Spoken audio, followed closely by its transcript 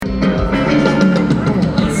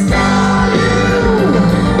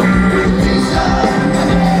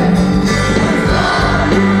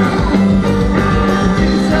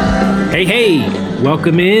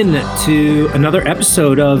Welcome in to another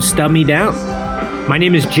episode of Stub Me Down. My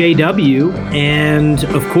name is JW, and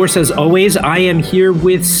of course, as always, I am here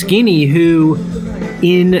with Skinny, who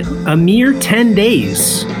in a mere 10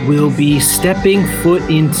 days will be stepping foot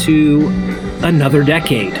into another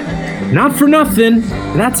decade. Not for nothing,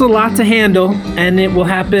 that's a lot to handle, and it will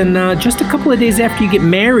happen just a couple of days after you get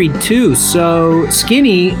married, too. So,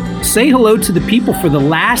 Skinny, say hello to the people for the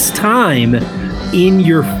last time in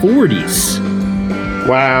your 40s.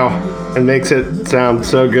 Wow, it makes it sound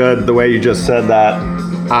so good the way you just said that.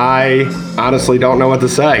 I honestly don't know what to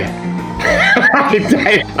say.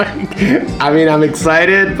 I mean, I'm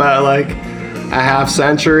excited, but like a half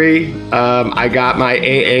century. I got my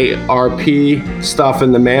AARP stuff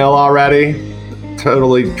in the mail already.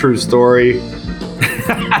 Totally true story.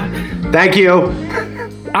 Thank you.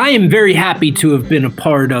 I am very happy to have been a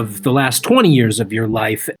part of the last 20 years of your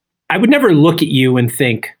life. I would never look at you and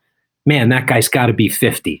think, man, that guy's got to be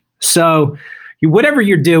 50. So whatever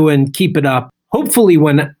you're doing, keep it up. Hopefully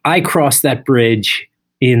when I cross that bridge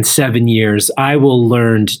in 7 years, I will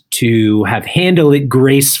learn to have handled it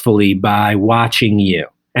gracefully by watching you.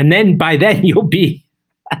 And then by then you'll be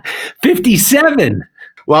 57.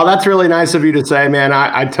 Well, that's really nice of you to say, man.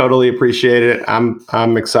 I totally appreciate it.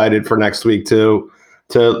 I'm excited for next week to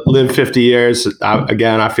live 50 years.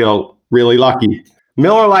 Again, I feel really lucky.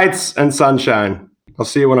 Miller Lights and sunshine. I'll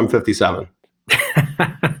see you when I'm 57.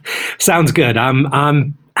 Sounds good.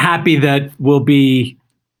 I'm happy that we'll be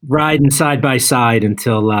riding side by side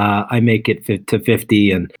until I make it to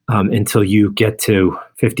 50 and until you get to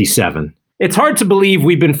 57. It's hard to believe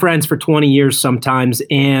we've been friends for 20 years sometimes.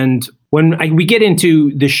 And when we get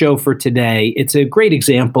into the show for today, it's a great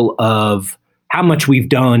example of how much we've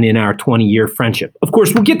done in our 20-year friendship. Of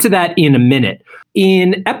course, we'll get to that in a minute.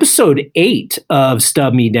 In episode 8 of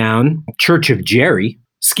Stub Me Down, Church of Jerry,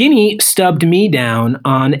 Skinny stubbed me down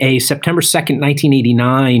on a September 2nd,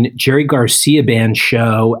 1989 Jerry Garcia Band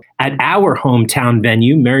show at our hometown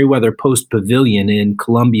venue, Merriweather Post Pavilion in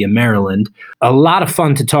Columbia, Maryland. A lot of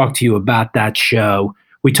fun to talk to you about that show.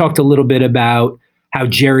 We talked a little bit about how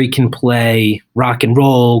Jerry can play rock and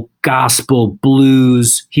roll, gospel,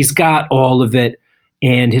 blues. He's got all of it.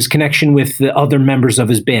 And his connection with the other members of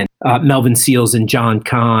his band, Melvin Seals and John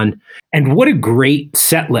Kahn. And what a great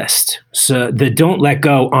set list. So the Don't Let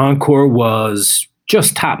Go encore was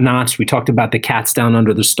just top notch. We talked about the Cats Down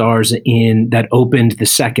Under the Stars that opened the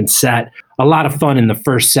second set. A lot of fun in the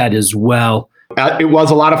first set as well. It was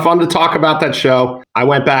a lot of fun to talk about that show. I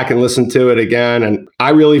went back and listened to it again, and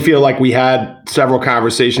I really feel like we had several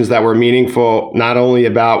conversations that were meaningful, not only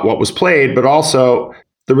about what was played, but also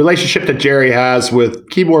the relationship that Jerry has with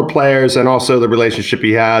keyboard players and also the relationship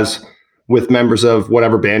he has with members of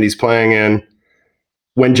whatever band he's playing in.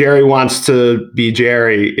 When Jerry wants to be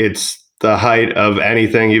Jerry, it's the height of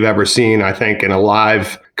anything you've ever seen, I think, in a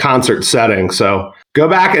live concert setting. So go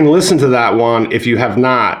back and listen to that one. If you have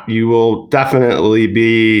not, you will definitely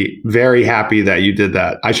be very happy that you did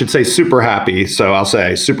that. I should say super happy. So I'll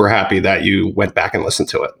say super happy that you went back and listened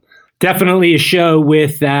to it. Definitely a show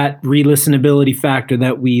with that re-listenability factor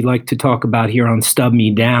that we like to talk about here on Stub Me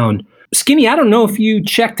Down. Skinny, I don't know if you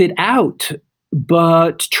checked it out,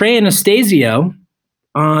 but Trey Anastasio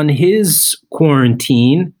on his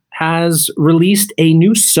quarantine has released a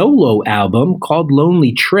new solo album called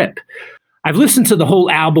Lonely Trip. I've listened to the whole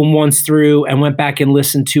album once through and went back and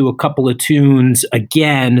listened to a couple of tunes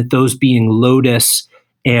again, those being Lotus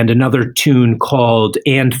and another tune called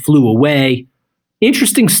And Flew Away.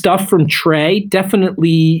 Interesting stuff from Trey.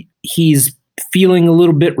 Definitely he's feeling a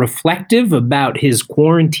little bit reflective about his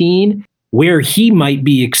quarantine, where he might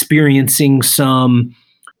be experiencing some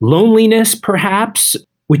loneliness, perhaps.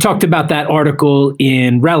 We talked about that article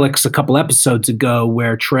in Relics a couple episodes ago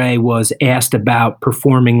where Trey was asked about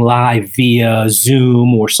performing live via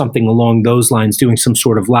Zoom or something along those lines, doing some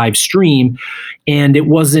sort of live stream, and it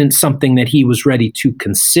wasn't something that he was ready to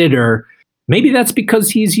consider. Maybe that's because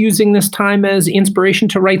he's using this time as inspiration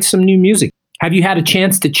to write some new music. Have you had a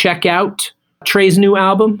chance to check out Trey's new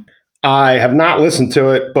album? I have not listened to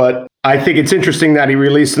it, but I think it's interesting that he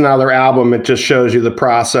released another album. It just shows you the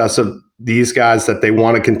process of these guys, that they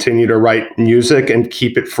want to continue to write music and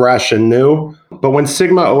keep it fresh and new. But when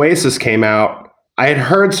Sigma Oasis came out, I had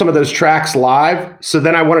heard some of those tracks live. So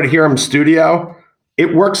then I wanted to hear them studio.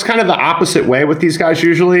 It works kind of the opposite way with these guys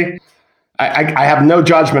usually. I have no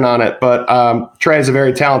judgment on it, but Trey is a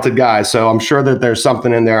very talented guy, so I'm sure that there's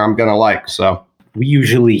something in there I'm going to like. So we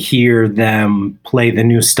usually hear them play the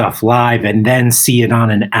new stuff live and then see it on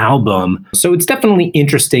an album. So it's definitely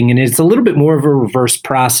interesting, and it's a little bit more of a reverse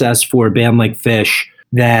process for a band like Phish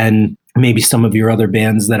than maybe some of your other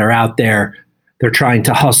bands that are out there they're trying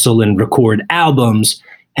to hustle and record albums,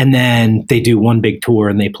 and then they do one big tour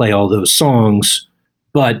and they play all those songs.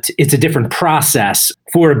 But it's a different process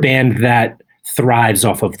for a band that thrives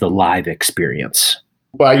off of the live experience.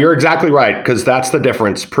 Well, you're exactly right, because that's the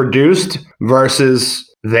difference. Produced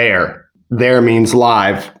versus there. There means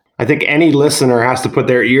live. I think any listener has to put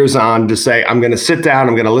their ears on to say, I'm going to sit down,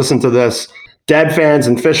 I'm going to listen to this. Dead fans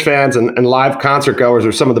and Phish fans and live concert goers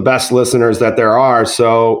are some of the best listeners that there are.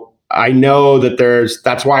 So I know that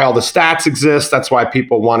that's why all the stats exist. That's why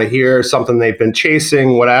people want to hear something they've been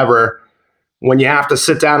chasing, whatever. When you have to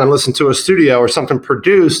sit down and listen to a studio or something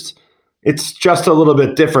produced, it's just a little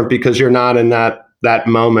bit different because you're not in that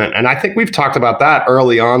moment. And I think we've talked about that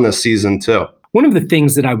early on this season too. One of the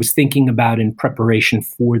things that I was thinking about in preparation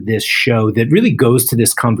for this show that really goes to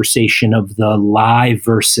this conversation of the live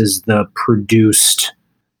versus the produced,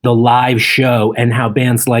 the live show, and how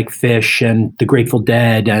bands like Phish and the Grateful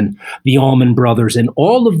Dead and the Allman Brothers and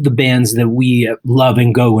all of the bands that we love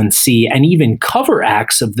and go and see, and even cover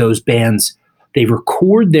acts of those bands, they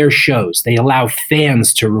record their shows. They allow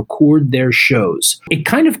fans to record their shows. It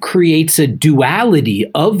kind of creates a duality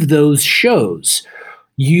of those shows.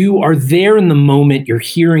 You are there in the moment, you're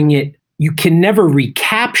hearing it. You can never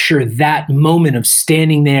recapture that moment of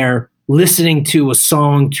standing there, listening to a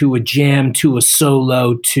song, to a jam, to a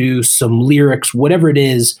solo, to some lyrics, whatever it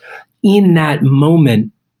is, in that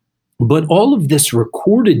moment. But all of this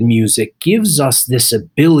recorded music gives us this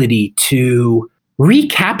ability to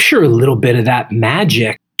recapture a little bit of that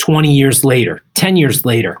magic 20 years later, 10 years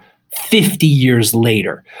later, 50 years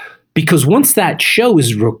later. Because once that show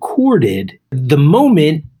is recorded, the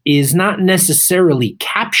moment is not necessarily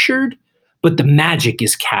captured, but the magic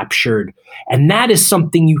is captured. And that is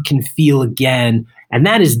something you can feel again. And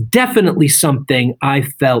that is definitely something I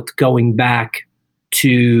felt going back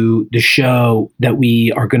to the show that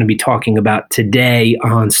we are going to be talking about today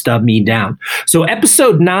on Stub Me Down. So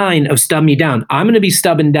episode 9 of Stub Me Down, I'm going to be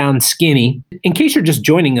stubbing down Skinny. In case you're just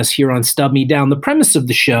joining us here on Stub Me Down, the premise of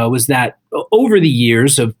the show is that over the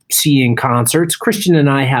years of seeing concerts, Christian and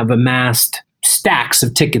I have amassed stacks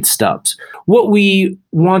of ticket stubs. What we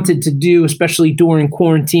wanted to do, especially during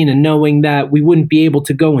quarantine and knowing that we wouldn't be able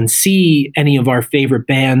to go and see any of our favorite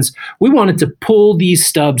bands, we wanted to pull these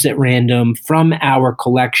stubs at random from our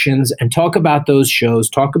collections and talk about those shows,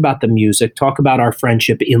 talk about the music, talk about our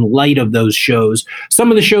friendship in light of those shows.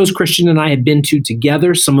 Some of the shows Christian and I had been to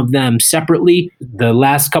together, some of them separately. The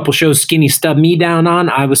last couple shows Skinny stubbed me down on,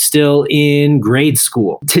 I was still in grade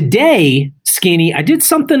school. Today, Skinny, I did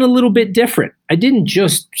something a little bit different. I didn't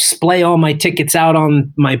just splay all my tickets out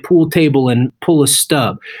on my pool table and pull a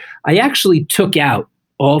stub. I actually took out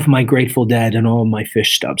all of my Grateful Dead and all of my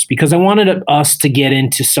Phish stubs because I wanted us to get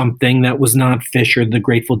into something that was not Phish or the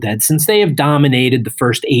Grateful Dead, since they have dominated the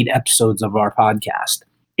first 8 episodes of our podcast.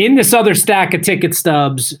 In this other stack of ticket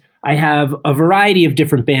stubs, I have a variety of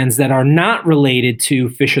different bands that are not related to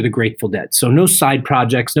Phish or the Grateful Dead. So no side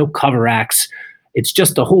projects, no cover acts. It's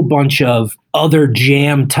just a whole bunch of other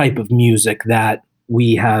jam type of music that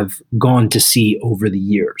we have gone to see over the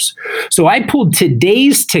years. So I pulled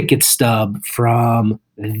today's ticket stub from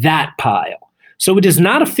that pile. So it is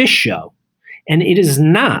not a Phish show, and it is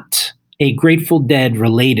not a Grateful Dead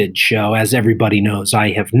related show. As everybody knows,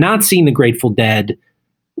 I have not seen the Grateful Dead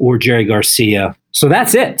or Jerry Garcia. So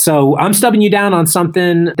that's it. So I'm stubbing you down on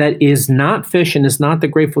something that is not Phish and is not the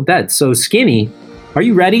Grateful Dead. So Skinny, are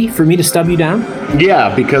you ready for me to stub you down?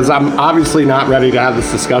 Yeah, because I'm obviously not ready to have this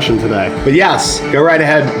discussion today. But yes, go right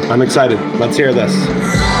ahead. I'm excited. Let's hear this.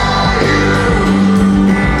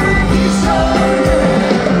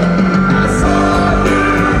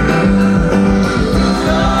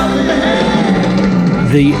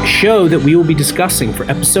 The show that we will be discussing for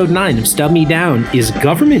episode 9 of Stub Me Down is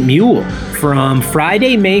Government Mule from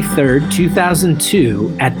Friday, May 3rd,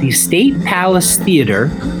 2002 at the State Palace Theater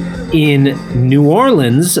in New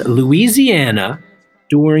Orleans, Louisiana,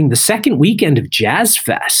 during the second weekend of Jazz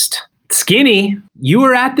Fest. Skinny, you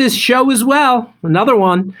were at this show as well. Another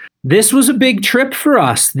one. This was a big trip for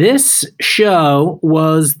us. This show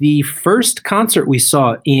was the first concert we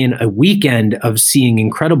saw in a weekend of seeing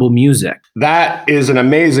incredible music. That is an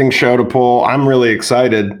amazing show to pull. I'm really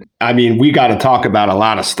excited. I mean, we got to talk about a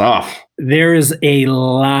lot of stuff. There is a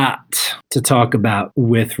lot to talk about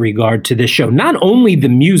with regard to this show. Not only the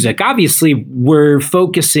music, obviously we're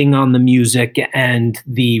focusing on the music and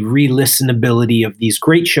the re-listenability of these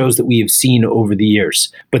great shows that we have seen over the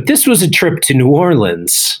years. But this was a trip to New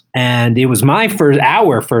Orleans, and it was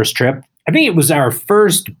our first trip. I think it was our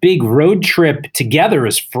first big road trip together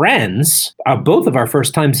as friends, both of our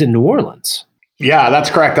first times in New Orleans. Yeah, that's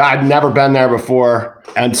correct. I'd never been there before.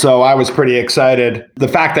 And so I was pretty excited. The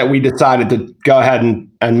fact that we decided to go ahead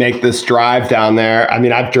and make this drive down there. I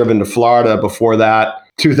mean, I've driven to Florida before that.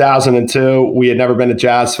 2002, we had never been to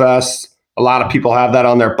Jazz Fest. A lot of people have that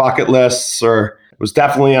on their bucket lists, or it was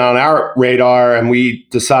definitely on our radar. And we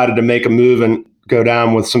decided to make a move and go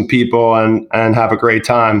down with some people and have a great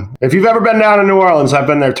time. If you've ever been down to New Orleans, I've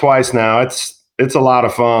been there twice now. It's a lot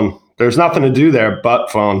of fun. There's nothing to do there but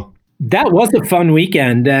fun. That was a fun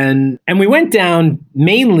weekend, and we went down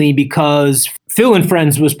mainly because Phil and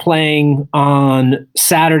Friends was playing on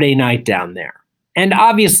Saturday night down there. And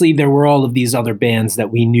obviously there were all of these other bands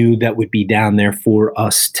that we knew that would be down there for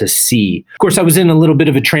us to see. Of course, I was in a little bit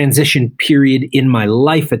of a transition period in my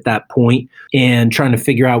life at that point and trying to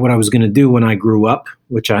figure out what I was going to do when I grew up,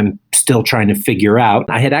 which I'm still trying to figure out.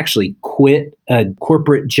 I had actually quit a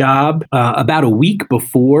corporate job about a week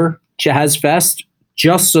before Jazz Fest,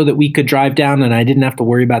 just so that we could drive down and I didn't have to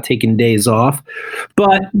worry about taking days off.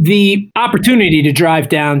 But the opportunity to drive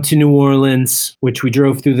down to New Orleans, which we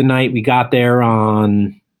drove through the night, we got there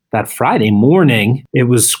on that Friday morning. It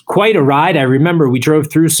was quite a ride. I remember we drove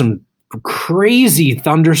through some crazy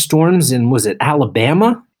thunderstorms in, was it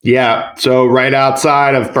Alabama? Yeah. So right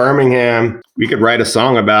outside of Birmingham, we could write a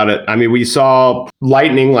song about it. I mean, we saw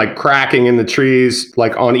lightning like cracking in the trees,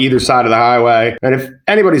 like on either side of the highway. And if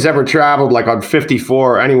anybody's ever traveled like on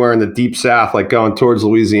 54 or anywhere in the deep south, like going towards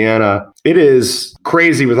Louisiana, it is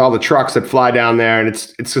crazy with all the trucks that fly down there. And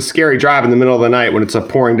it's a scary drive in the middle of the night when it's a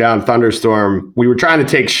pouring down thunderstorm. We were trying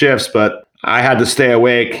to take shifts, but I had to stay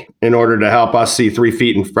awake in order to help us see 3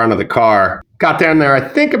 feet in front of the car. Got down there, I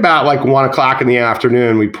think about like 1 o'clock in the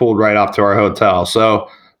afternoon. We pulled right up to our hotel. So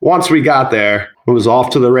once we got there, it was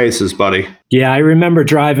off to the races, buddy. Yeah, I remember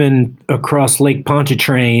driving across Lake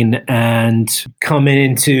Pontchartrain and coming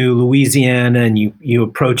into Louisiana, and you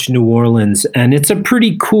approach New Orleans, and it's a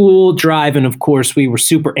pretty cool drive. And of course, we were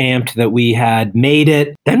super amped that we had made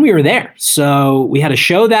it. Then we were there. So we had a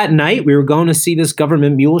show that night. We were going to see this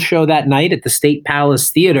Government Mule show that night at the State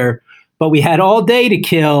Palace Theater. But we had all day to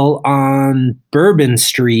kill on Bourbon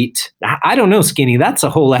Street. I don't know, Skinny. That's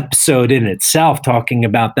a whole episode in itself talking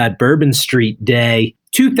about that Bourbon Street day.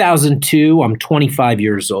 2002, I'm 25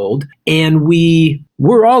 years old, and we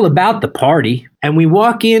were all about the party. And we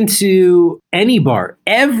walk into any bar,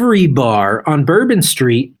 every bar on Bourbon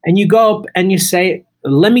Street, and you go up and you say,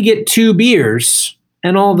 let me get 2 beers.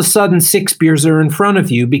 And all of a sudden, 6 beers are in front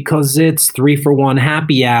of you because it's 3-for-1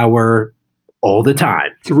 happy hour all the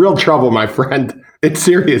time. It's real trouble, my friend. It's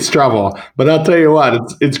serious trouble. But I'll tell you what,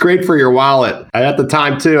 it's great for your wallet. And at the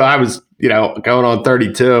time, too, I was, going on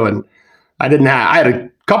 32, and I had a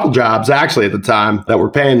couple jobs actually at the time that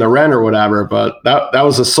were paying the rent or whatever, but that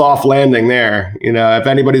was a soft landing there. If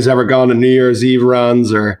anybody's ever gone to New Year's Eve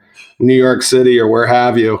runs or New York City or where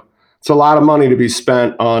have you, it's a lot of money to be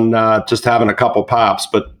spent on just having a couple pops,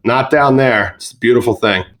 but not down there. It's a beautiful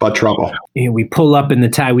thing, but trouble. We pull up in the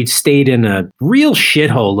tie. We stayed in a real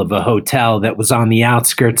shithole of a hotel that was on the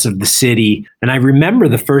outskirts of the city. And I remember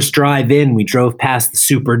the first drive in, we drove past the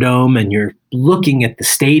Superdome, and you're looking at the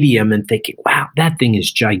stadium and thinking, wow, that thing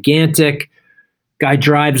is gigantic. Guy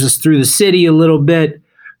drives us through the city a little bit,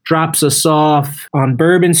 drops us off on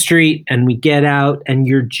Bourbon Street, and we get out, and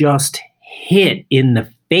you're just hit in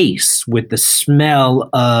the face with the smell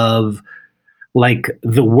of like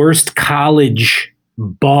the worst college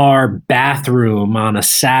bar bathroom on a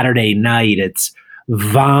Saturday night. It's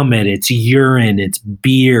vomit, it's urine, it's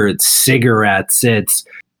beer, it's cigarettes, it's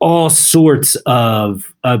all sorts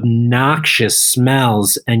of obnoxious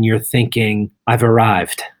smells. And you're thinking, I've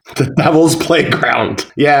arrived. The devil's playground.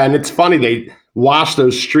 Yeah, and it's funny, they wash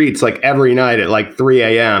those streets like every night at like 3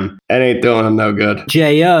 a.m. It ain't doing them no good.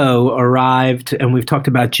 J.O. arrived, and we've talked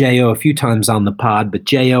about J.O. a few times on the pod, but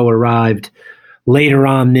J.O. arrived later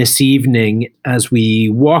on this evening. As we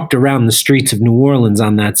walked around the streets of New Orleans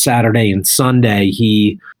on that Saturday and Sunday,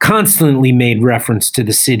 he constantly made reference to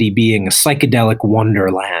the city being a psychedelic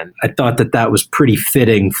wonderland. I thought that was pretty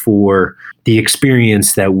fitting for the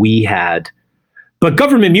experience that we had. But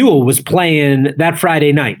Government Mule was playing that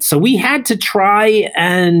Friday night. So we had to try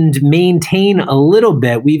and maintain a little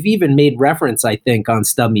bit. We've even made reference, I think, on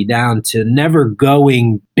Stub Me Down to never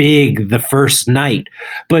going big the first night.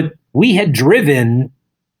 But we had driven,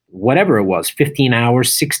 whatever it was, 15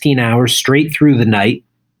 hours, 16 hours straight through the night.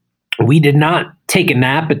 We did not take a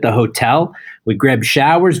nap at the hotel. We grabbed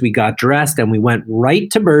showers, we got dressed, and we went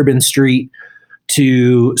right to Bourbon Street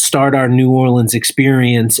to start our New Orleans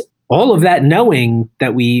experience. All of that knowing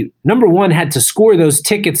that we, number one, had to score those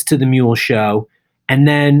tickets to the Mule Show, and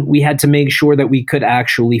then we had to make sure that we could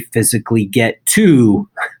actually physically get to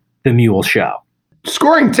the Mule Show.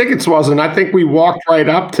 Scoring tickets wasn't. I think we walked right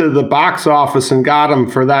up to the box office and got them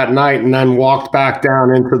for that night and then walked back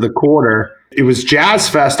down into the quarter. It was Jazz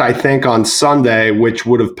Fest, I think, on Sunday, which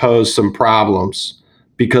would have posed some problems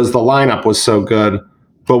because the lineup was so good.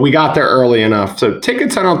 But we got there early enough. So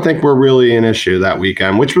tickets, I don't think were really an issue that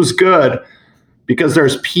weekend, which was good because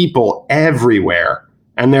there's people everywhere.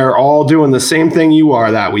 And they're all doing the same thing you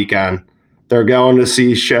are that weekend. They're going to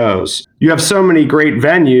see shows. You have so many great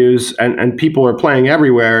venues and people are playing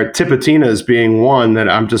everywhere. Tipitina's being one that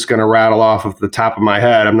I'm just going to rattle off of the top of my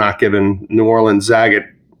head. I'm not giving New Orleans Zagat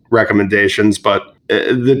recommendations, but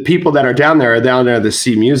the people that are down there to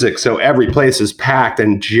see music. So every place is packed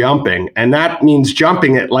and jumping. And that means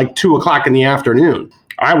jumping at like 2:00 in the afternoon.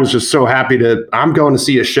 I was just so happy I'm going to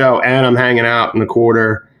see a show and I'm hanging out in the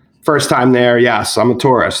quarter. First time there. Yes, I'm a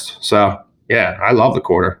tourist. So yeah, I love the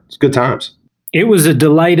quarter. It's good times. It was a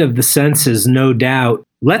delight of the senses, no doubt.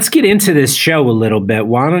 Let's get into this show a little bit.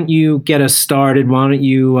 Why don't you get us started? Why don't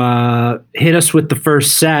you hit us with the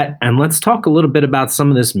first set, and let's talk a little bit about some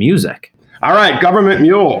of this music. All right, Government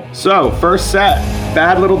Mule. So, first set,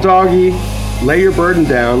 Bad Little Doggy, Lay Your Burden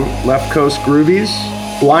Down, Left Coast Groovies,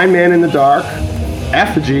 Blind Man in the Dark,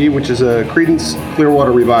 Effigy, which is a Creedence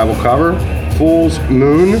Clearwater Revival cover, Fool's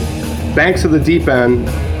Moon, Banks of the Deep End,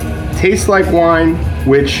 Tastes Like Wine,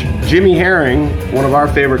 which Jimmy Herring, one of our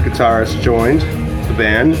favorite guitarists, joined the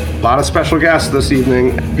band. A lot of special guests this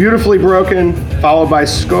evening. Beautifully Broken, followed by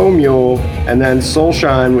Sko Mule, and then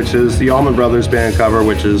Soulshine, which is the Allman Brothers band cover,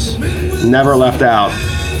 which is never left out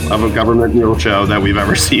of a Government Mule show that we've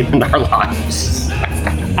ever seen in our lives.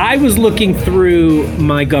 I was looking through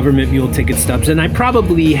my Government Mule ticket stubs, and I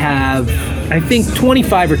probably have, I think,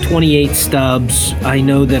 25 or 28 stubs. I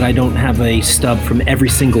know that I don't have a stub from every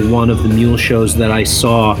single one of the Mule shows that I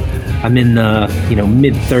saw. I'm in the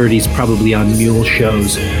mid-30s probably on Mule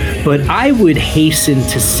shows. But I would hasten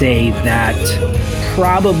to say that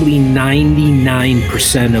probably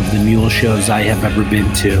 99% of the Mule shows I have ever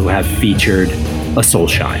been to have featured a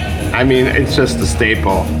Soulshine. I mean, it's just a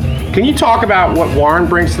staple. Can you talk about what Warren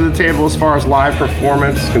brings to the table as far as live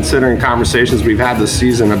performance, considering conversations we've had this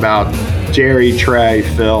season about Jerry, Trey,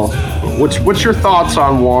 Phil? What's your thoughts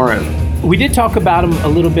on Warren? We did talk about him a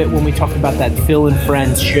little bit when we talked about that Phil and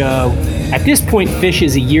Friends show. At this point, Phish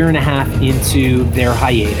is a year and a half into their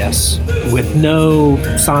hiatus with no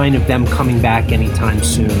sign of them coming back anytime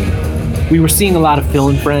soon. We were seeing a lot of Phil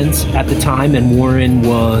and Friends at the time, and Warren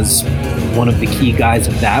was one of the key guys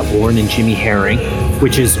of that, Warren and Jimmy Herring,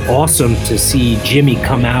 which is awesome to see Jimmy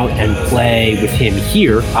come out and play with him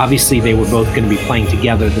here. Obviously, they were both going to be playing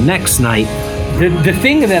together the next night. The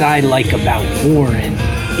thing that I like about Warren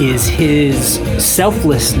is his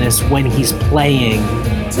selflessness when he's playing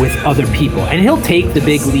with other people. And he'll take the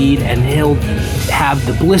big lead and he'll have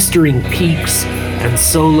the blistering peaks and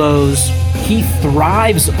solos. He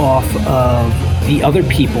thrives off of the other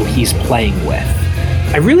people he's playing with.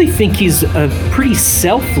 I really think he's a pretty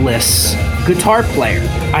selfless guitar player.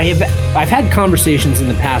 I've had conversations in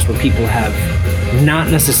the past where people have not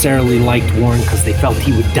necessarily liked Warren because they felt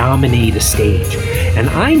he would dominate a stage. And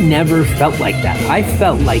I never felt like that. I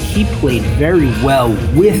felt like he played very well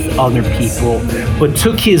with other people, but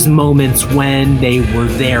took his moments when they were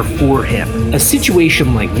there for him. A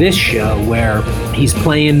situation like this show where he's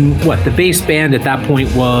playing, the bass band at that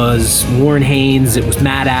point was Warren Haynes, it was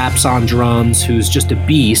Matt Apps on drums, who's just a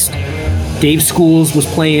beast. Dave Schools was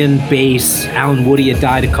playing bass. Alan Woody had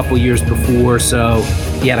died a couple years before, so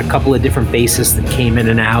he had a couple of different bassists that came in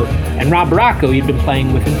and out. And Rob Baracco he'd been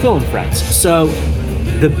playing with in Phil and Friends. So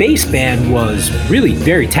the bass band was really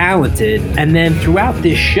very talented. And then throughout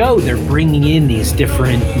this show, they're bringing in these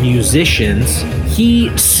different musicians.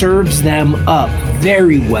 He serves them up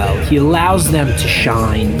very well. He allows them to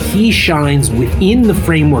shine. He shines within the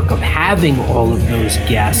framework of having all of those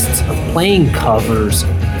guests, of playing covers.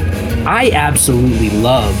 I absolutely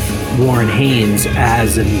love Warren Haynes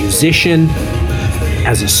as a musician,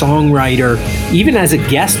 as a songwriter, even as a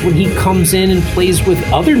guest when he comes in and plays with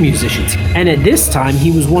other musicians. And at this time, he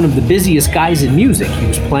was one of the busiest guys in music. He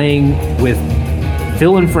was playing with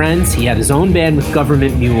Phil and Friends. He had his own band with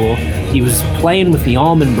Government Mule. He was playing with the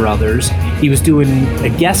Allman Brothers. He was doing a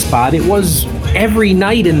guest spot. It was every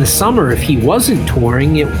night in the summer. If he wasn't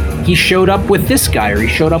touring, he showed up with this guy or he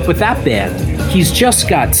showed up with that band. He's just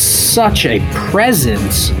got such a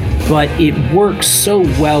presence, but it works so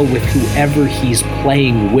well with whoever he's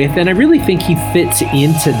playing with. And I really think he fits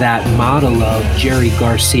into that model of Jerry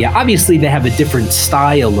Garcia. Obviously, they have a different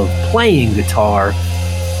style of playing guitar.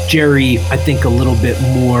 Jerry, I think, a little bit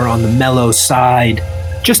more on the mellow side,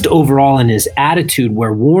 just overall in his attitude,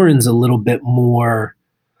 where Warren's a little bit more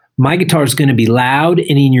my guitar is going to be loud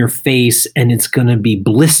and in your face, and it's going to be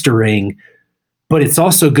blistering, but it's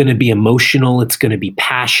also going to be emotional. It's going to be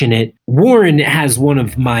passionate. Warren has one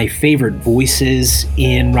of my favorite voices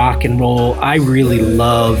in rock and roll. I really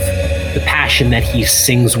love the passion that he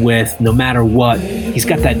sings with, no matter what. He's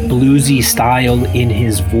got that bluesy style in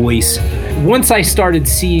his voice. Once I started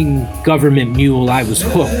seeing Government Mule, I was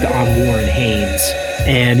hooked on Warren Haynes.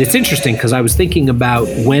 And it's interesting because I was thinking about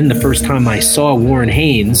when the first time I saw Warren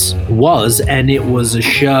Haynes was, and it was a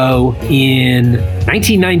show in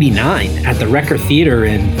 1999 at the Recker Theater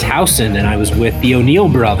in Towson, and I was with the O'Neill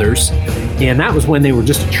brothers, and that was when they were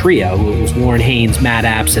just a trio. It was Warren Haynes, Matt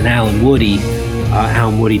Apps, and Alan Woody.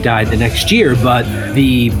 Alan Woody died the next year, but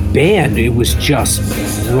the band, it was just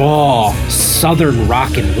raw Southern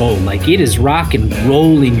rock and roll. Like, it is rock and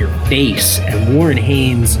roll in your face. And Warren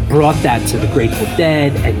Haynes brought that to the Grateful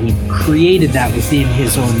Dead, and he created that within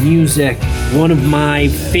his own music. One of my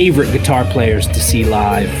favorite guitar players to see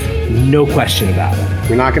live, no question about it.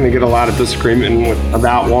 You're not going to get a lot of disagreement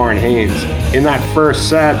about Warren Haynes. In that first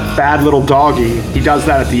set, Bad Little Doggy, he does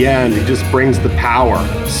that at the end. He just brings the power.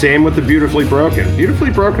 Same with the Beautifully Broken. Beautifully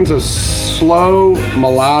Broken's a slow,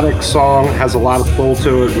 melodic song, has a lot of pull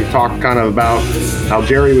to it. We talked kind of about how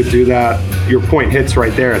Jerry would do that. Your point hits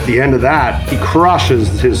right there. At the end of that, he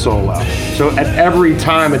crushes his solo. So at every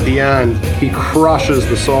time at the end, he crushes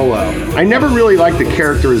the solo. I never really liked the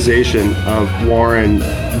characterization of Warren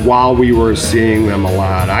while we were seeing them a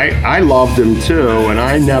lot. I loved him too, and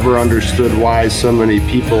I never understood why so many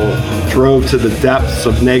people drove to the depths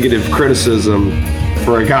of negative criticism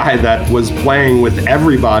for a guy that was playing with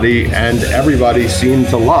everybody and everybody seemed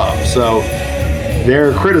to love. So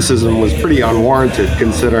their criticism was pretty unwarranted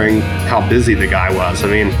considering how busy the guy was. I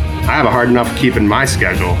mean, I have a hard enough keeping my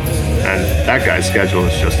schedule, and that guy's schedule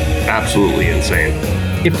is just absolutely insane.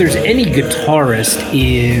 If there's any guitarist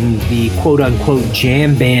in the quote-unquote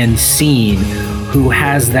jam band scene who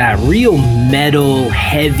has that real metal,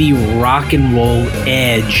 heavy rock and roll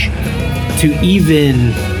edge to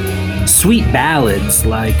even sweet ballads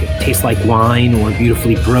like Taste Like Wine or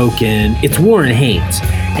Beautifully Broken, it's Warren Haynes.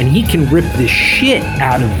 And he can rip the shit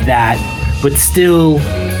out of that, but still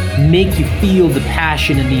make you feel the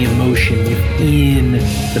passion and the emotion within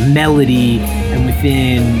the melody and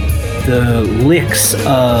within the licks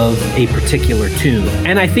of a particular tune.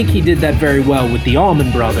 And I think he did that very well with the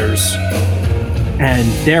Allman Brothers and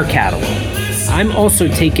their catalog. I'm also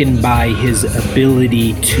taken by his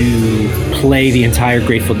ability to play the entire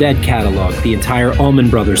Grateful Dead catalog, the entire Allman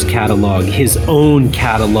Brothers catalog, his own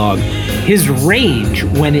catalog. His range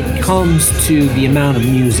when it comes to the amount of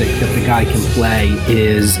music that the guy can play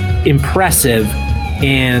is impressive.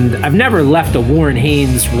 And I've never left a Warren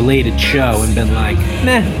Haynes related show and been like,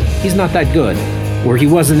 nah, he's not that good, or he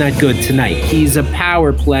wasn't that good tonight. He's a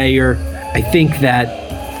power player. I think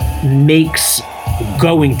that makes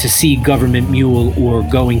going to see Government Mule or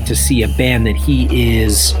going to see a band that he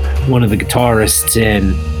is one of the guitarists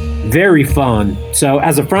in very fun. So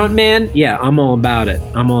as a front man, yeah, I'm all about it.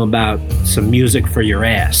 I'm all about some music for your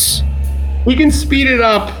ass. He can speed it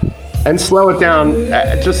up and slow it down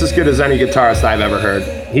just as good as any guitarist I've ever heard.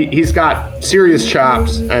 He's got serious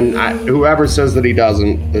chops, and whoever says that he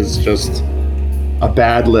doesn't is just a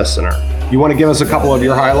bad listener. You want to give us a couple of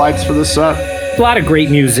your highlights for this set? A lot of great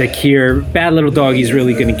music here. Bad Little Doggy's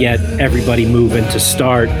really going to get everybody moving to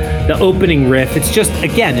start. The opening riff, it's just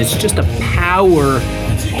a power,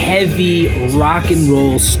 heavy rock and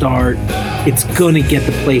roll start. It's going to get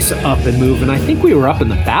the place up and moving. I think we were up in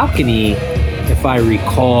the balcony, if I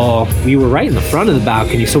recall. We were right in the front of the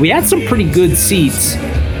balcony, so we had some pretty good seats.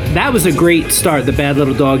 That was a great start, the Bad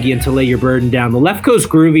Little Doggy and To Lay Your Burden Down. The Left Coast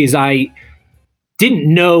Groovies, I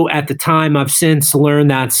didn't know at the time. I've since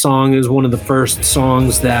learned that song is one of the first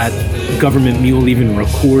songs that Government Mule even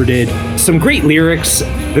recorded. Some great lyrics.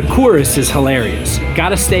 The chorus is hilarious.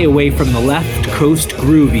 Gotta stay away from the Left Coast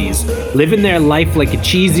Groovies, living their life like a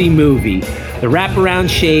cheesy movie. The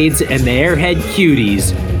wraparound shades and the airhead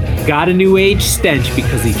cuties. Got a new age stench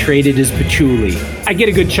because he traded his patchouli. I get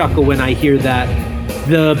a good chuckle when I hear that.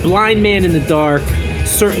 The Blind Man in the Dark,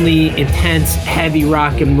 certainly intense, heavy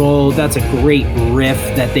rock and roll. That's a great riff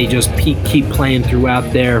that they just keep playing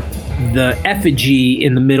throughout there. The Effigy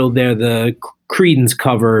in the middle there, the Creedence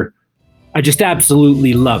cover, I just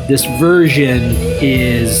absolutely love. This version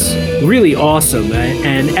is really awesome.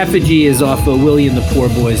 And Effigy is off of Willie and the Poor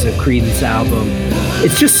Boys, a Creedence album.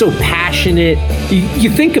 It's just so passionate. You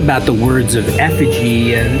think about the words of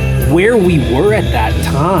Effigy and where we were at that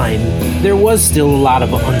time. There was still a lot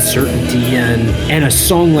of uncertainty, and a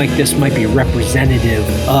song like this might be representative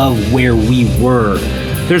of where we were.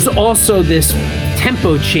 There's also this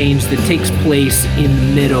tempo change that takes place in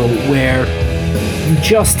the middle where you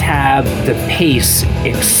just have the pace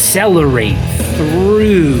accelerate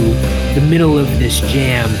through the middle of this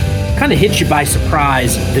jam. Kind of hits you by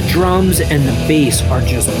surprise. The drums and the bass are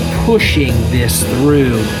just pushing this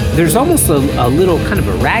through. There's almost a little kind of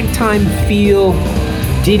a ragtime feel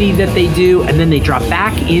ditty that they do, and then they drop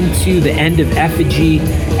back into the end of Effigy,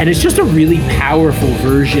 and it's just a really powerful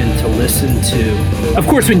version to listen to. Of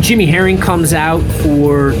course, when Jimmy Herring comes out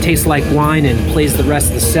for Tastes Like Wine and plays the rest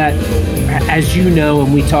of the set, as you know,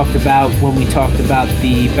 and we talked about when we talked about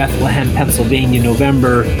the Bethlehem, Pennsylvania,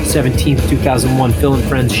 November 17th, 2001 Phil and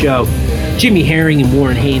Friends show, Jimmy Herring and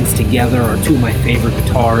Warren Haynes together are two of my favorite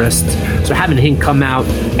guitarists. So having him come out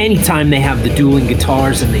anytime they have the dueling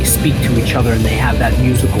guitars and they speak to each other and they have that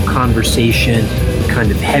musical conversation,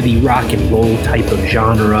 kind of heavy rock and roll type of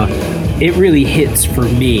genre, it really hits for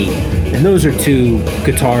me. And those are two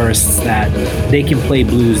guitarists that they can play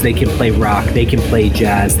blues, they can play rock, they can play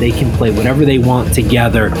jazz, they can play whatever they want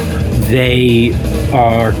together. They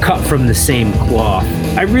are cut from the same cloth.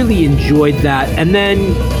 I really enjoyed that. And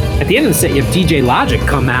then at the end of the set, you have DJ Logic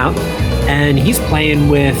come out, and he's playing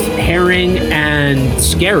with Herring and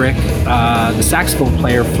Skerrick, the saxophone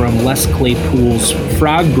player from Les Claypool's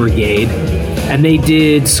Frog Brigade, and they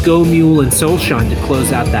did Sko Mule and Soulshine to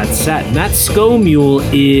close out that set. And that Sko Mule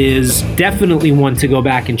is definitely one to go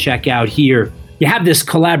back and check out here. You have this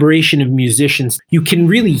collaboration of musicians. You can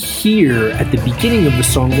really hear at the beginning of the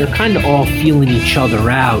song, they're kind of all feeling each other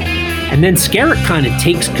out. And then Skerritt kind of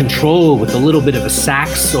takes control with a little bit of a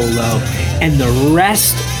sax solo, and the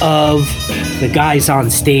rest of the guys on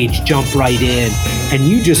stage jump right in, and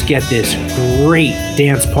you just get this great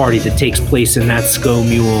dance party that takes place in that Sko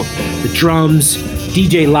Mule. The drums,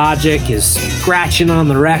 DJ Logic is scratching on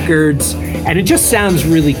the records, and it just sounds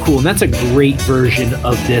really cool, and that's a great version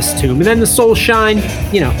of this tune. And then the Soulshine,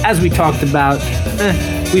 as we talked about,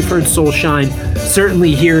 we've heard Soulshine.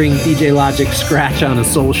 Certainly hearing DJ Logic scratch on a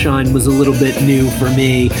Soulshine was a little bit new for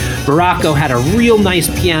me. Baracco had a real nice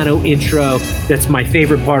piano intro. That's my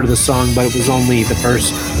favorite part of the song, but it was only the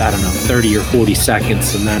first, 30 or 40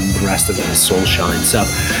 seconds, and then the rest of it was Soulshine. So,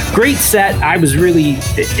 great set. I was really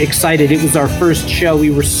excited. It was our first show. We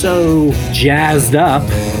were so jazzed up.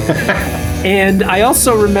 And I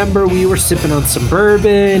also remember we were sipping on some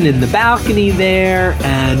bourbon in the balcony there,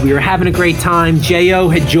 and we were having a great time. J.O.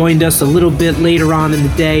 had joined us a little bit later on in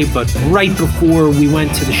the day, but right before we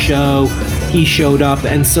went to the show, he showed up.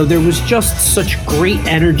 And so there was just such great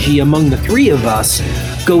energy among the three of us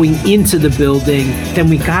going into the building. Then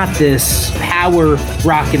we got this power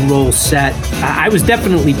rock and roll set. I was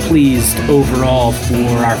definitely pleased overall for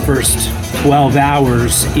our first 12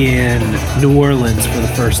 hours in New Orleans for the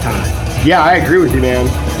first time. Yeah, I agree with you, man.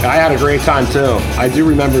 I had a great time, too. I do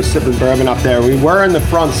remember sipping bourbon up there. We were in the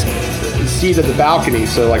front seat of the balcony,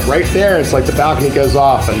 so right there, it's like the balcony goes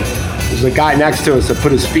off, and there's a guy next to us that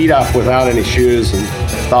put his feet up without any shoes, and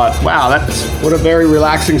thought, wow, that's what a very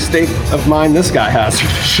relaxing state of mind this guy has for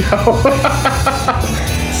the show.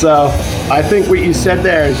 So I think what you said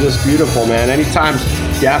there is just beautiful, man. Anytime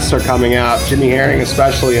guests are coming out, Jimmy Herring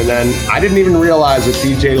especially, and then I didn't even realize that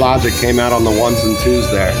DJ Logic came out on the ones and twos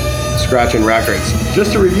there, scratching records.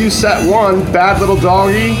 Just to review set one, Bad Little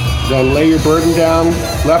Doggy, then Lay Your Burden Down,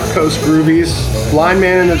 Left Coast Groovies, Blind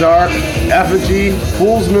Man in the Dark, Effigy,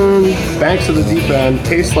 Fool's Moon, Banks of the Deep End,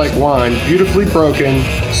 Tastes Like Wine, Beautifully Broken,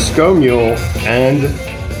 Sko Mule, and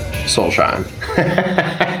Soulshine.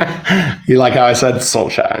 You like how I said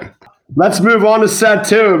Soulshine? Let's move on to set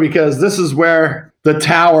two, because this is where the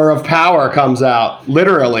Tower of Power comes out,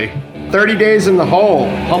 literally. 30 Days in the Hole,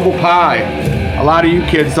 Humble Pie. A lot of you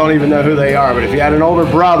kids don't even know who they are, but if you had an older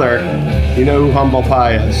brother, you know who Humble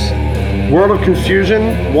Pie is. World of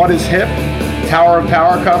Confusion, What is Hip, Tower of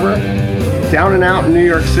Power cover, Down and Out in New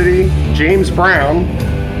York City, James Brown,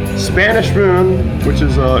 Spanish Moon, which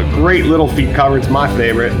is a great Little Feat cover, it's my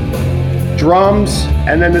favorite, drums,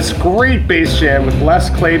 and then this great bass jam with Les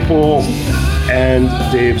Claypool and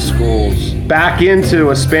Dave Schools. Back into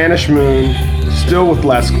a Spanish Moon, still with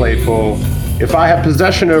Les Claypool. If I Have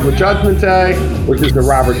Possession Over Judgment Day, which is the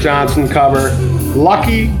Robert Johnson cover.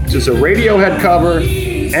 Lucky, which is a Radiohead cover.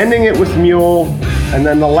 Ending it with Mule. And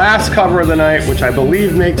then the last cover of the night, which I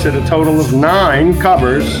believe makes it a total of 9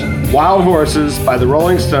 covers, Wild Horses by the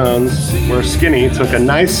Rolling Stones, where Skinny took a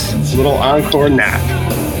nice little encore nap.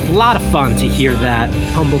 A lot of fun to hear that.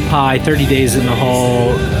 Humble Pie, 30 Days in the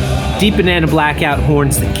Hole, Deep Banana Blackout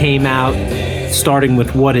horns that came out, starting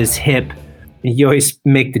with What is Hip. You always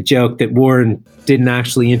make the joke that Warren didn't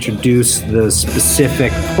actually introduce the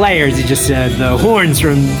specific players. He just said the horns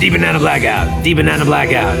from Deep Banana Blackout, Deep Banana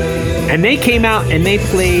Blackout. And they came out and they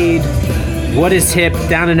played What Is Hip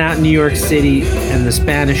down and out in New York City and the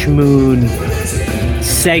Spanish Moon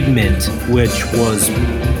segment, which was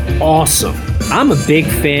awesome. I'm a big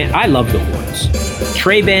fan. I love the horns.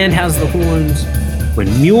 Trey Band has the horns.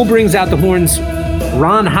 When Mule brings out the horns,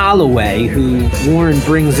 Ron Holloway, who Warren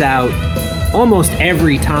brings out almost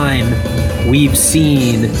every time we've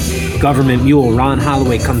seen Government Mule, Ron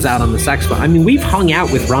Holloway comes out on the saxophone. I mean, we've hung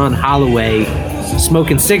out with Ron Holloway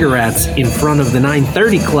smoking cigarettes in front of the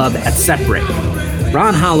 930 Club at Separate.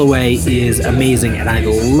 Ron Holloway is amazing, and I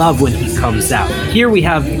love when he comes out. Here we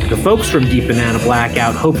have the folks from Deep Banana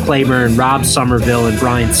Blackout, Hope Claiborne, Rob Somerville, and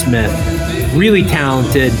Brian Smith. Really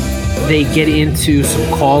talented. They get into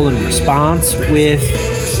some call and response with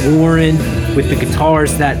Warren, with the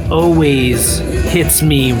guitars that always hits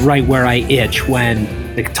me right where I itch. When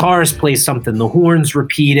the guitarist plays something, the horns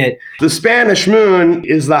repeat it. The Spanish Moon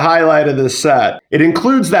is the highlight of this set. It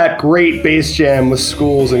includes that great bass jam with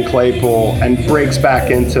Schools and Claypool and breaks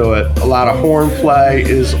back into it. A lot of horn play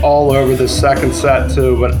is all over the second set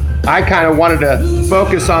too, but I kind of wanted to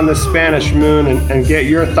focus on the Spanish Moon and get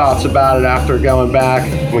your thoughts about it after going back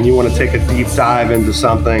when you want to take a deep dive into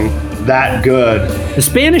something that good. The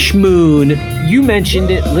Spanish Moon, you mentioned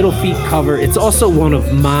it, Little Feat cover. It's also one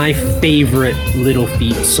of my favorite Little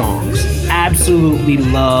Feat songs. Absolutely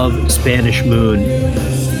love Spanish Moon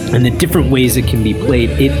and the different ways it can be played.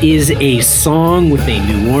 It is a song with a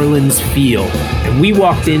New Orleans feel. And we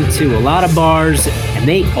walked into a lot of bars and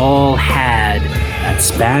they all had that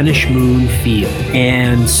Spanish Moon feel.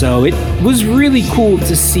 And so it was really cool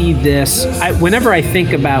to see this. Whenever I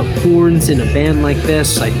think about horns in a band like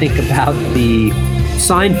this, I think about the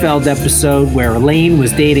Seinfeld episode where Elaine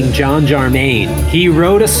was dating John Jarmaine. He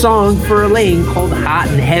wrote a song for Elaine called Hot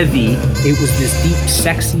and Heavy. It was this deep,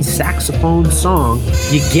 sexy saxophone song.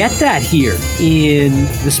 You get that here in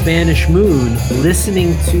the Spanish Moon,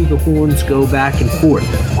 listening to the horns go back and forth.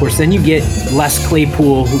 Of course, then you get Les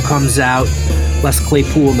Claypool, who comes out. Les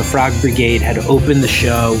Claypool and the Frog Brigade had opened the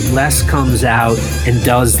show. Les comes out and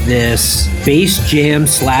does this bass jam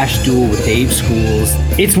 / duel with Dave Schools.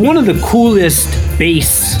 It's one of the coolest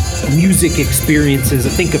bass music experiences I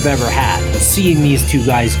think I've ever had, seeing these two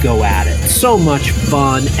guys go at it. So much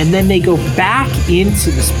fun. And then they go back into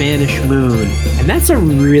the Spanish Moon. And that's a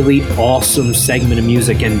really awesome segment of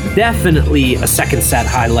music and definitely a second set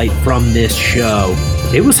highlight from this show.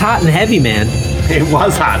 It was hot and heavy, man. It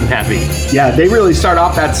was hot and heavy. Yeah, they really start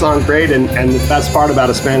off that song great, and the best part about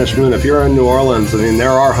a Spanish Moon, if you're in New Orleans, I mean,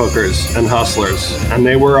 there are hookers and hustlers, and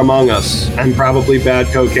they were among us, and probably bad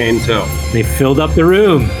cocaine too. They filled up the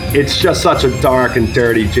room. It's just such a dark and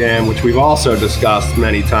dirty jam, which we've also discussed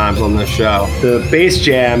many times on this show. The bass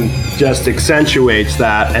jam just accentuates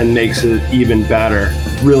that and makes it even better.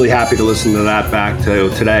 Really happy to listen to that back to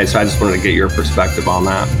today, so I just wanted to get your perspective on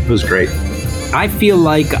that. It was great. I feel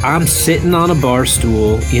like I'm sitting on a bar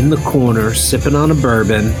stool in the corner, sipping on a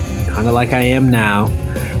bourbon, kind of like I am now,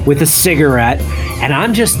 with a cigarette, and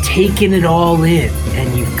I'm just taking it all in.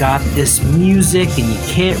 And you've got this music, and you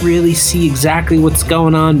can't really see exactly what's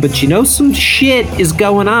going on, but you know some shit is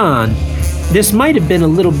going on. This might have been a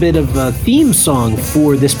little bit of a theme song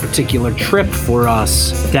for this particular trip for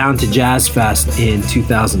us down to Jazz Fest in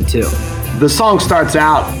 2002. The song starts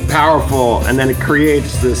out powerful, and then it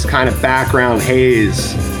creates this kind of background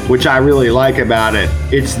haze, which I really like about it.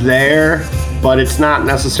 It's there, but it's not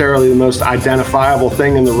necessarily the most identifiable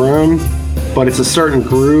thing in the room, but it's a certain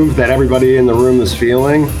groove that everybody in the room is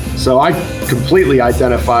feeling. So I completely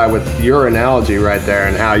identify with your analogy right there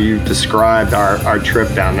and how you described our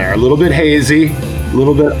trip down there. A little bit hazy, a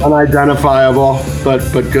little bit unidentifiable, but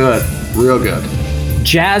good, real good.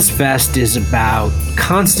 Jazz Fest is about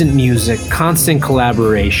constant music, constant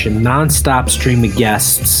collaboration, non-stop stream of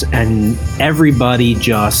guests, and everybody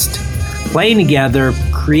just playing together,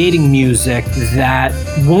 creating music that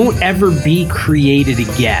won't ever be created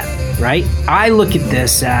again, right? I look at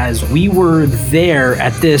this as we were there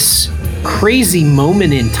at this crazy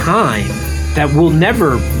moment in time that we'll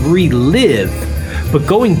never relive, but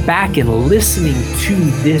going back and listening to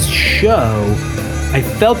this show, I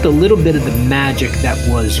felt a little bit of the magic that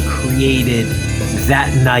was created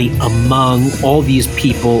that night among all these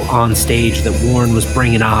people on stage that Warren was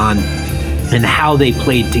bringing on, and how they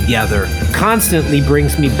played together constantly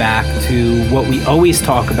brings me back to what we always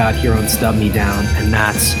talk about here on Stub Me Down, and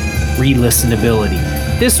that's re-listenability.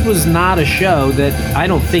 This was not a show that I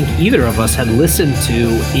don't think either of us had listened to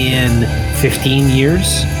in 15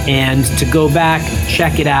 years, and to go back,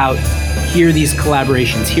 check it out, hear these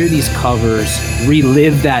collaborations, hear these covers,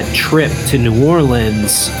 relive that trip to New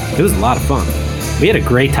Orleans. It was a lot of fun. We had a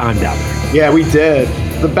great time down there. Yeah, we did.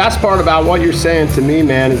 The best part about what you're saying to me,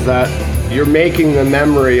 man, is that you're making the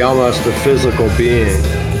memory almost a physical being.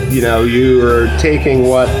 You know, you are taking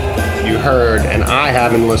what you heard, and I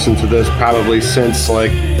haven't listened to this probably since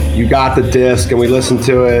like you got the disc and we listened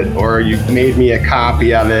to it, or you made me a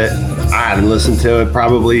copy of it. I haven't listened to it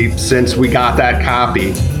probably since we got that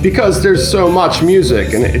copy, because there's so much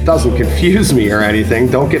music and it doesn't confuse me or anything.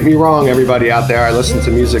 Don't get me wrong, everybody out there, I listen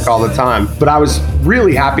to music all the time. But I was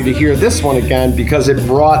really happy to hear this one again because it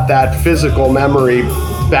brought that physical memory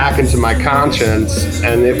back into my conscience.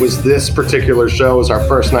 And it was this particular show was our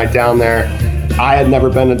first night down there. I had never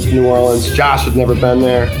been to New Orleans. Josh had never been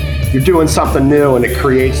there. You're doing something new and it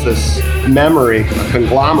creates this memory, a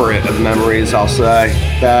conglomerate of memories, I'll say,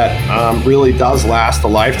 that really does last a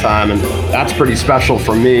lifetime. And that's pretty special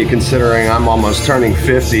for me, considering I'm almost turning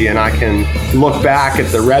 50 and I can look back at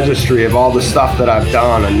the registry of all the stuff that I've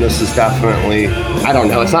done. And this is definitely, I don't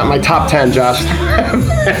know, it's not in my top 10, Josh.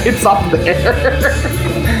 It's up there.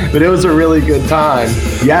 But it was a really good time.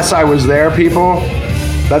 Yes, I was there, people.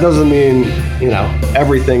 That doesn't mean, you know,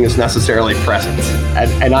 everything is necessarily present.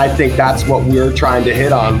 And I think that's what we're trying to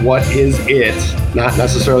hit on. What is it? Not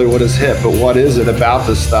necessarily what is hip, but what is it about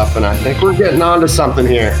this stuff? And I think we're getting onto something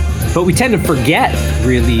here. But we tend to forget,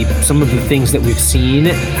 really, some of the things that we've seen,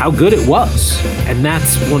 how good it was. And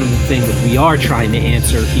that's one of the things that we are trying to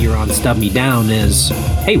answer here on Stub Me Down is,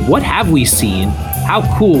 hey, what have we seen? How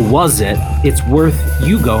cool was it? It's worth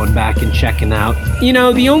you going back and checking out. You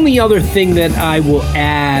know, the only other thing that I will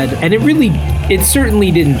add, and it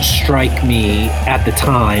certainly didn't strike me at the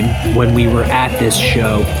time when we were at this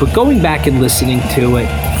show, but going back and listening to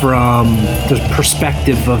it from the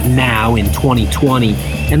perspective of now in 2020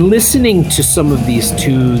 and listening to some of these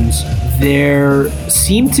tunes, there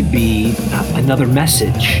seemed to be another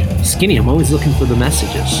message. Skinny, I'm always looking for the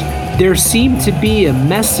messages. There seemed to be a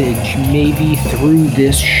message maybe through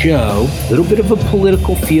this show, a little bit of a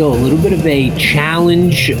political feel, a little bit of a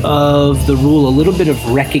challenge of the rule, a little bit of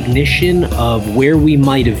recognition of where we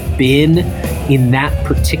might have been in that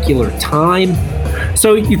particular time.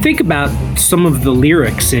 So you think about some of the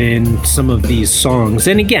lyrics in some of these songs.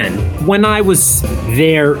 And again, when I was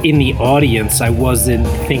there in the audience, I wasn't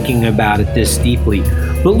thinking about it this deeply.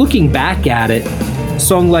 But looking back at it, a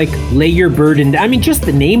song like Lay Your Burden, I mean, just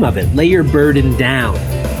the name of it, Lay Your Burden Down.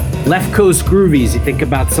 Left Coast Groovies, you think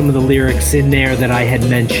about some of the lyrics in there that I had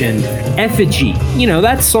mentioned. Effigy, you know,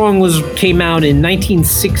 that song came out in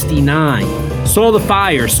 1969. Saw the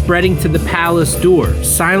fire spreading to the palace door.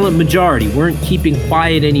 Silent majority weren't keeping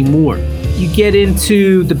quiet anymore. You get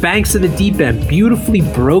into The Banks of the Deep End, Beautifully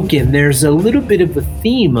Broken. There's a little bit of a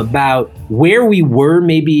theme about where we were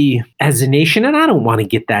maybe as a nation, and I don't want to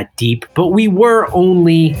get that deep, but we were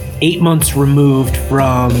only 8 months removed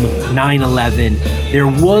from 9/11. There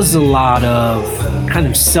was a lot of kind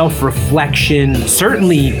of self-reflection.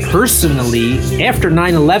 Certainly personally, after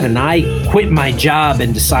 9/11, I quit my job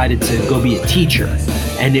and decided to go be a teacher.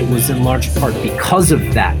 And it was in large part because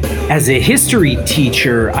of that. As a history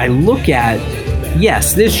teacher, I look at,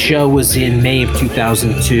 yes, this show was in May of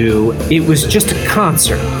 2002. It was just a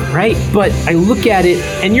concert, right? But I look at it,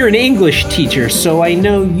 and you're an English teacher, so I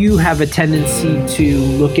know you have a tendency to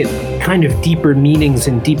look at kind of deeper meanings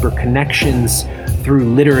and deeper connections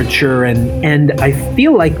through literature, and I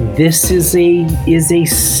feel like this is a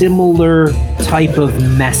similar type of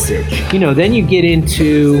message. You know, then you get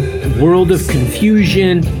into World of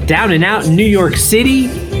Confusion, Down and Out in New York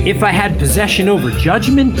City. If I Had Possession Over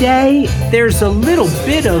Judgment Day, there's a little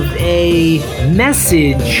bit of a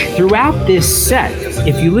message throughout this set.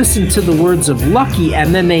 If you listen to the words of Lucky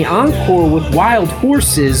and then they encore with Wild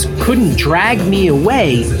Horses, Couldn't Drag Me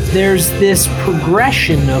Away, there's this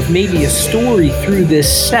progression of maybe a story through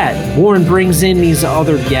this set. Warren brings in these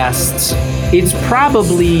other guests. It's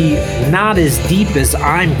probably not as deep as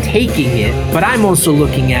I'm taking it, but I'm also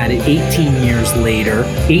looking at it 18 years later,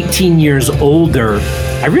 18 years older.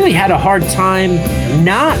 I really had a hard time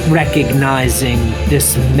not recognizing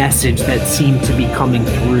this message that seemed to be coming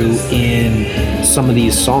through in some of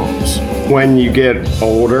these songs. When you get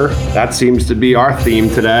older, that seems to be our theme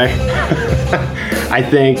today. I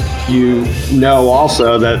think you know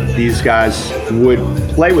also that these guys would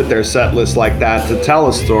play with their set list like that to tell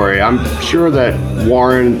a story. I'm sure that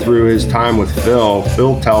Warren, through his time with Phil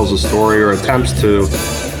tells a story or attempts to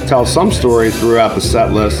tell some story throughout the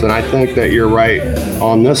set list, and I think that you're right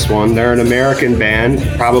on this one. They're an American band,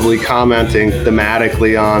 probably commenting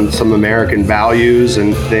thematically on some American values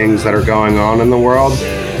and things that are going on in the world.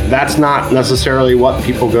 that's not necessarily what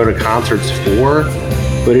people go to concerts for.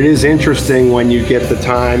 But it is interesting when you get the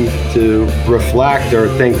time to reflect or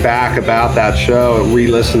think back about that show and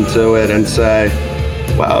re-listen to it and say,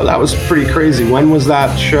 wow, that was pretty crazy. When was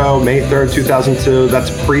that show? May 3rd, 2002.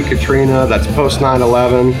 That's pre-Katrina. That's post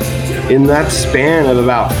 9/11. In that span of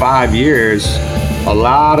about 5 years, a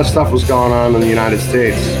lot of stuff was going on in the United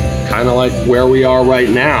States, kind of like where we are right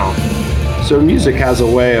now. So music has a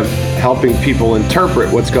way of helping people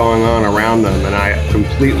interpret what's going on around them, and I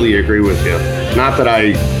completely agree with you. Not that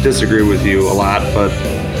I disagree with you a lot, but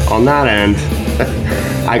on that end,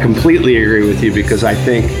 I completely agree with you, because I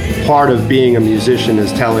think part of being a musician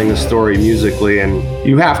is telling a story musically, and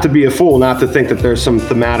you have to be a fool not to think that there's some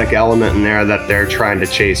thematic element in there that they're trying to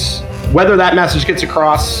chase. Whether that message gets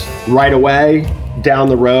across right away, down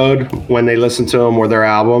the road, when they listen to them or their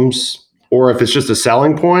albums, or if it's just a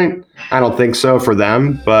selling point, I don't think so for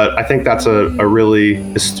them, but I think that's a really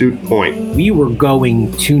astute point. We were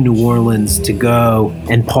going to New Orleans to go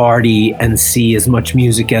and party and see as much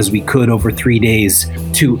music as we could over 3 days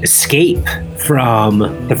to escape from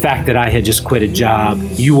the fact that I had just quit a job.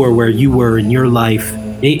 You were where you were in your life.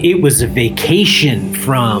 It was a vacation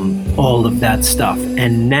from all of that stuff.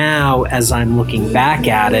 And now, as I'm looking back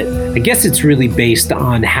at it, I guess it's really based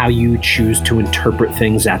on how you choose to interpret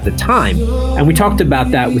things at the time. And we talked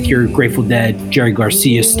about that with your Grateful Dead, Jerry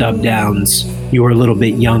Garcia stub downs. You were a little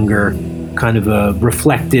bit younger, kind of a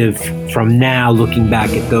reflective from now looking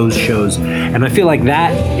back at those shows. And I feel like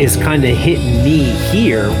that is kind of hitting me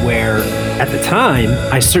here, where at the time,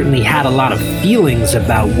 I certainly had a lot of feelings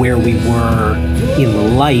about where we were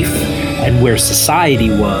in life and where society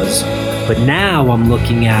was. But now I'm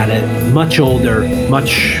looking at it much older,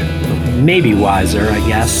 much maybe wiser, I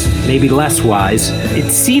guess, maybe less wise. It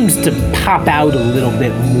seems to pop out a little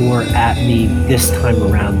bit more at me this time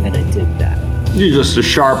around than it did then. You're just a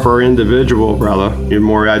sharper individual, brother. You're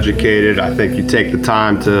more educated. I think you take the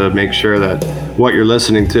time to make sure that what you're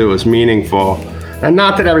listening to is meaningful. And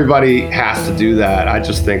not that everybody has to do that. I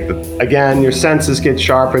just think that, again, your senses get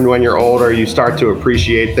sharpened when you're older. You start to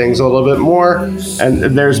appreciate things a little bit more. And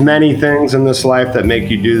there's many things in this life that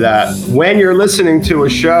make you do that. When you're listening to a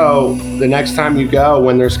show, the next time you go,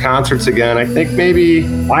 when there's concerts again, I think maybe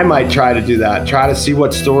I might try to do that. Try to see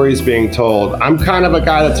what story's being told. I'm kind of a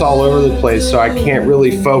guy that's all over the place, so I can't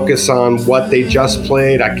really focus on what they just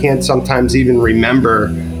played. I can't sometimes even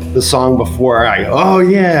remember the song before oh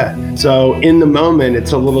yeah. So in the moment,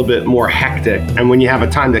 it's a little bit more hectic. And when you have a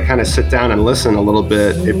time to kind of sit down and listen a little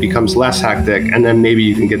bit, it becomes less hectic. And then maybe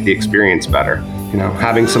you can get the experience better,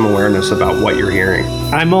 having some awareness about what you're hearing.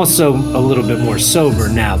 I'm also a little bit more sober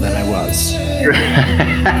now than I was.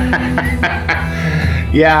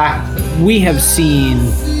 Yeah. We have seen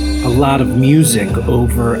a lot of music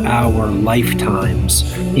over our lifetimes,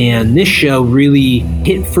 and this show really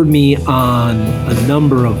hit for me on a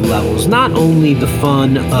number of levels. Not only the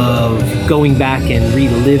fun of going back and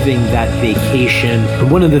reliving that vacation,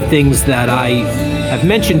 but one of the things that I have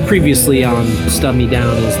mentioned previously on Stub Me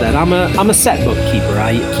Down is that I'm a set bookkeeper.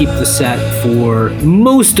 I keep the set for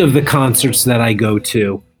most of the concerts that I go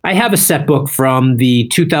to. I have a set book from the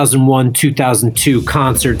 2001-2002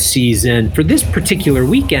 concert season. For this particular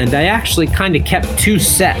weekend, I actually kind of kept two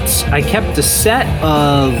sets. I kept a set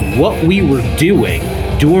of what we were doing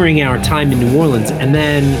during our time in New Orleans, and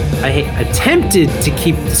then I attempted to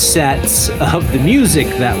keep the sets of the music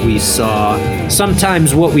that we saw.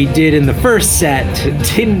 Sometimes what we did in the first set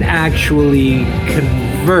didn't actually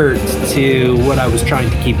convert to what I was trying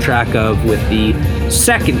to keep track of with the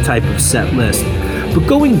second type of set list. But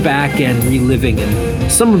going back and reliving and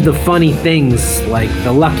some of the funny things like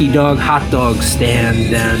the Lucky Dog hot dog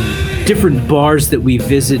stand and different bars that we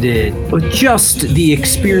visited, or just the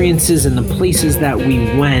experiences and the places that we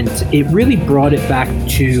went, it really brought it back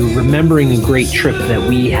to remembering a great trip that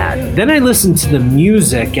we had. Then I listened to the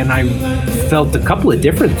music and I felt a couple of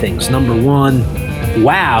different things. Number one,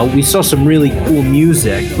 wow, we saw some really cool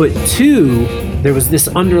music. But two, there was this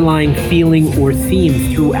underlying feeling or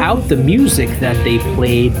theme throughout the music that they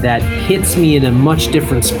played that hits me in a much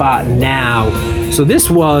different spot now. So this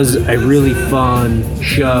was a really fun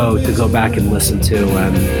show to go back and listen to,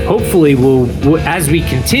 and hopefully we'll as we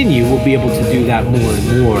continue, we'll be able to do that more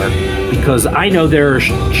and more, because I know there are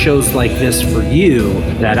shows like this for you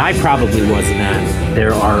that I probably wasn't at.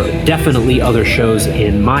 There are definitely other shows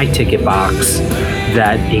in my ticket box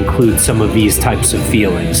that include some of these types of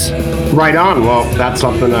feelings. Right on. Well, that's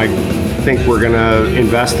something I think we're going to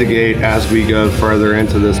investigate as we go further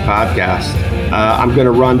into this podcast. I'm going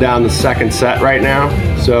to run down the second set right now.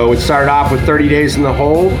 So it started off with 30 Days in the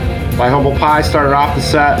Hole by Humble Pie, started off the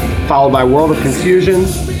set, followed by World of Confusion,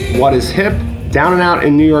 What is Hip, Down and Out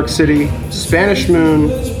in New York City, Spanish Moon,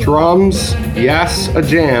 Drums, Yes, a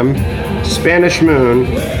Jam, Spanish Moon,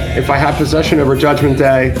 If I Have Possession Over Judgment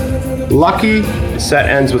Day, Lucky, the set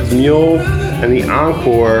ends with Mule, and the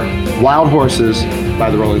encore, Wild Horses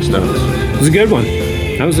by the Rolling Stones. It was a good one.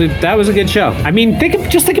 That was a good show. I mean,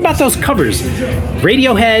 just think about those covers.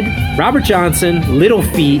 Radiohead, Robert Johnson, Little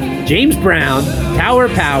Feat, James Brown, Tower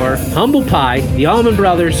of Power, Humble Pie, the Allman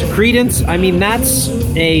Brothers, Creedence. I mean, that's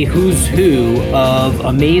a who's who of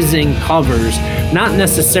amazing covers. Not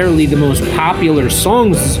necessarily the most popular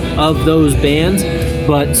songs of those bands,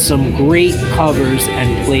 but some great covers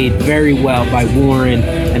and played very well by Warren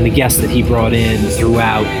and the guests that he brought in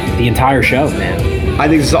throughout the entire show, man. I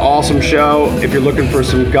think this is an awesome show. If you're looking for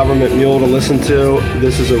some Government Mule to listen to,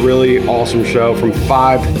 this is a really awesome show from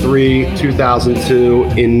 5/3/2002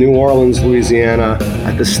 in New Orleans, Louisiana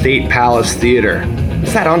at the State Palace Theater.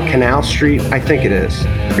 Is that on Canal Street? I think it is.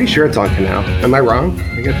 Pretty sure it's on Canal. Am I wrong?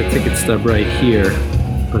 I got the ticket stub right here,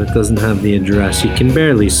 but it doesn't have the address. You can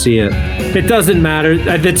barely see it. It doesn't matter.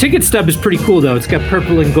 The ticket stub is pretty cool, though. It's got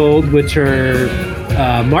purple and gold, which are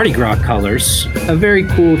Mardi Gras colors. A very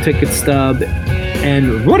cool ticket stub.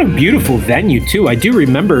 And what a beautiful venue, too. I do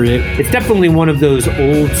remember it. It's definitely one of those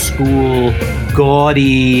old school,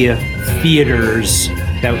 gaudy theaters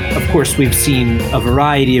that, of course, we've seen a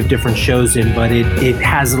variety of different shows in, but it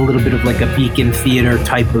has a little bit of like a Beacon Theater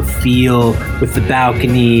type of feel with the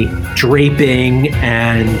balcony draping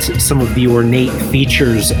and some of the ornate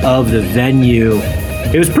features of the venue.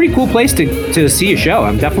 It was a pretty cool place to see a show.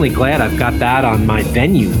 I'm definitely glad I've got that on my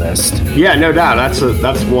venue list. Yeah, no doubt. That's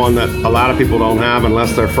one that a lot of people don't have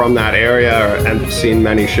unless they're from that area and seen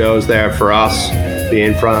many shows there. For us,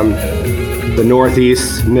 being from the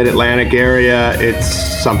Northeast, Mid-Atlantic area, it's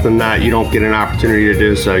something that you don't get an opportunity to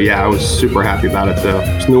do. So yeah, I was super happy about it too.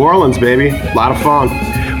 It's New Orleans, baby. A lot of fun.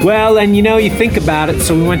 Well, and you think about it.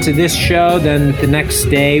 So we went to this show. Then the next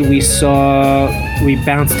day we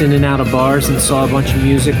bounced in and out of bars and saw a bunch of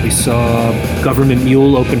music. We saw Government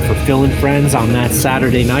Mule open for Phil and Friends on that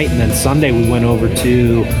Saturday night. And then Sunday we went over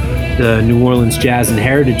to the New Orleans Jazz and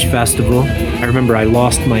Heritage Festival. I remember I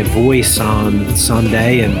lost my voice on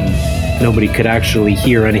Sunday and nobody could actually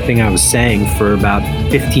hear anything I was saying for about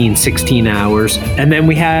 15, 16 hours. And then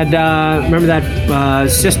we had, remember that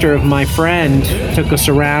sister of my friend took us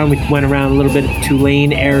around. We went around a little bit of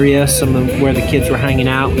Tulane area, some of where the kids were hanging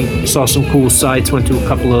out. We saw some cool sights, went to a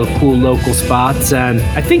couple of cool local spots. And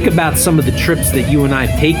I think about some of the trips that you and I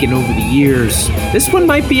have taken over the years. This one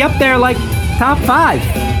might be up there like top 5,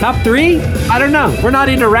 top 3. I don't know. We're not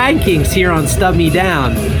into rankings here on Stub Me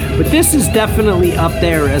Down, but this is definitely up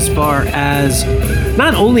there as far as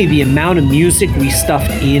not only the amount of music we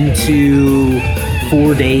stuffed into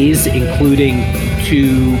 4 days, including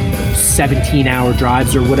 2 17-hour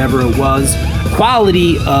drives or whatever it was,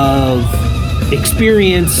 quality of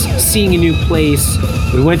experience, seeing a new place.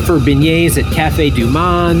 We went for beignets at Cafe Du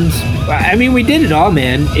Monde. I mean, we did it all,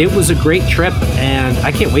 man. It was a great trip, and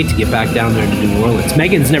I can't wait to get back down there to New Orleans.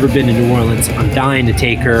 Megan's never been to New Orleans. I'm dying to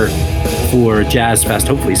take her for Jazz Fest,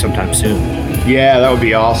 hopefully sometime soon. Yeah, that would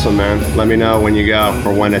be awesome, man. Let me know when you go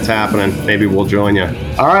or when it's happening. Maybe we'll join you.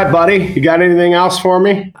 All right, buddy. You got anything else for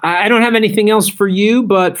me? I don't have anything else for you,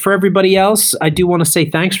 but for everybody else, I do want to say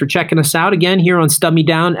thanks for checking us out again here on Stub Me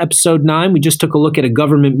Down, episode 9. We just took a look at a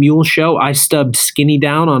Government Mule show. I stubbed Skinny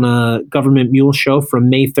down on a Government Mule show from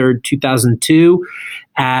May 3rd, 2002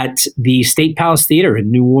 at the State Palace Theater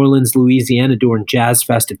in New Orleans, Louisiana during Jazz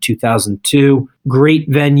Fest of 2002. Great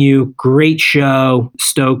venue, great show.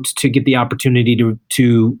 Stoked to get the opportunity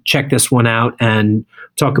to check this one out and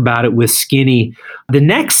talk about it with Skinny. The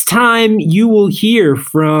next time you will hear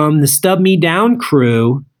from the Stub Me Down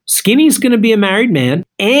crew, Skinny's going to be a married man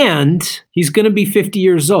and he's going to be 50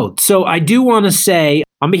 years old. So I do want to say,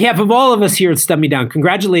 on behalf of all of us here at Stub Me Down,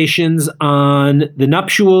 congratulations on the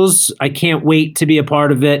nuptials. I can't wait to be a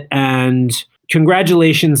part of it. And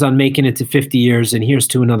congratulations on making it to 50 years. And here's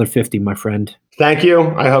to another 50, my friend. Thank you.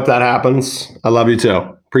 I hope that happens. I love you too.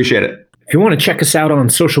 Appreciate it. If you want to check us out on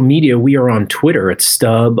social media, we are on Twitter at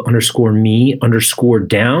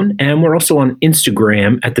stub_me_down. And we're also on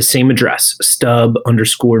Instagram at the same address,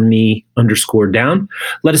 stub_me_down.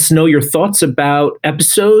 Let us know your thoughts about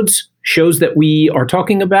episodes, shows that we are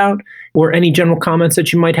talking about, or any general comments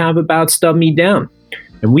that you might have about Stub Me Down.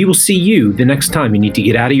 And we will see you the next time you need to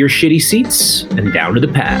get out of your shitty seats and down to the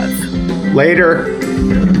path. Later.